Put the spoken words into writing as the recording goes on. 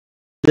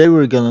Today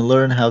we're going to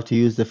learn how to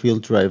use the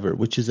field driver,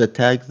 which is a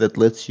tag that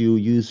lets you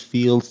use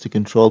fields to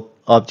control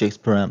objects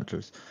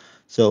parameters.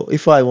 So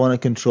if I want to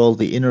control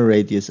the inner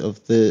radius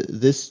of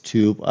this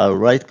tube, I'll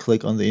right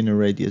click on the inner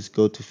radius,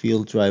 go to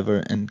field driver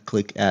and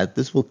click add.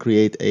 This will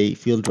create a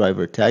field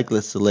driver tag.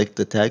 Let's select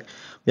the tag.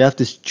 We have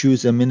to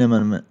choose a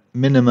minimum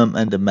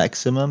and a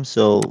maximum.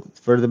 So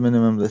for the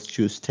minimum, let's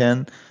choose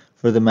 10.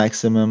 For the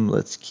maximum,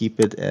 let's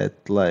keep it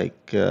at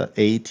like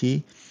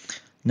 80.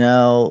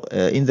 Now,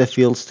 in the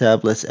Fields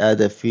tab, let's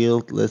add a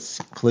field. Let's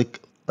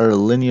click our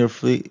linear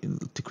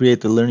field to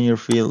create a linear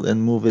field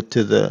and move it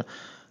to the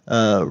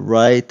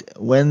right.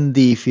 When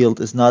the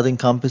field is not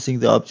encompassing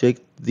the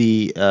object,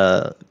 the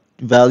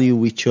value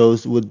we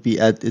chose would be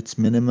at its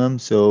minimum,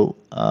 so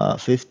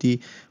 50.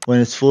 When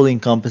it's fully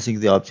encompassing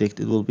the object,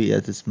 it will be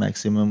at its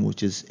maximum,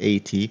 which is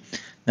 80.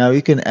 Now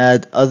you can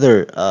add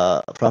other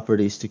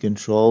properties to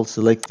control.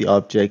 Select the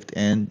object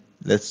and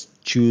let's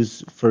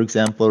choose, for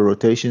example,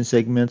 rotation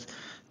segments.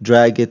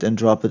 Drag it and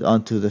drop it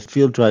onto the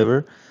field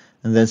driver,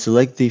 and then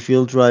select the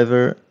field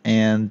driver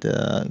and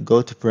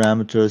go to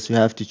parameters. You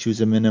have to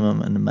choose a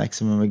minimum and a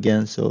maximum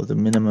again. So the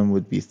minimum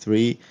would be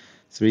three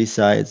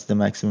sides. The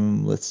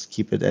maximum, let's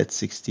keep it at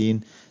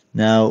 16.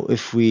 Now,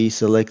 if we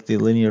select the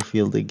linear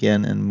field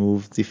again and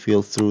move the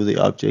field through the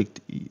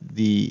object,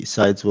 the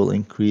sides will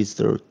increase,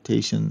 the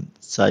rotation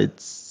side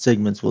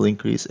segments will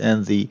increase,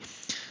 and the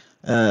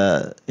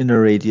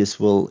inner radius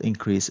will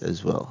increase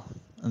as well.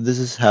 And this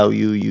is how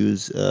you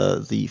use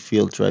the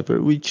field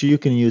driver, which you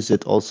can use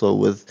it also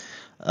with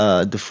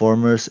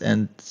deformers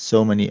and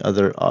so many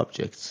other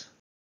objects.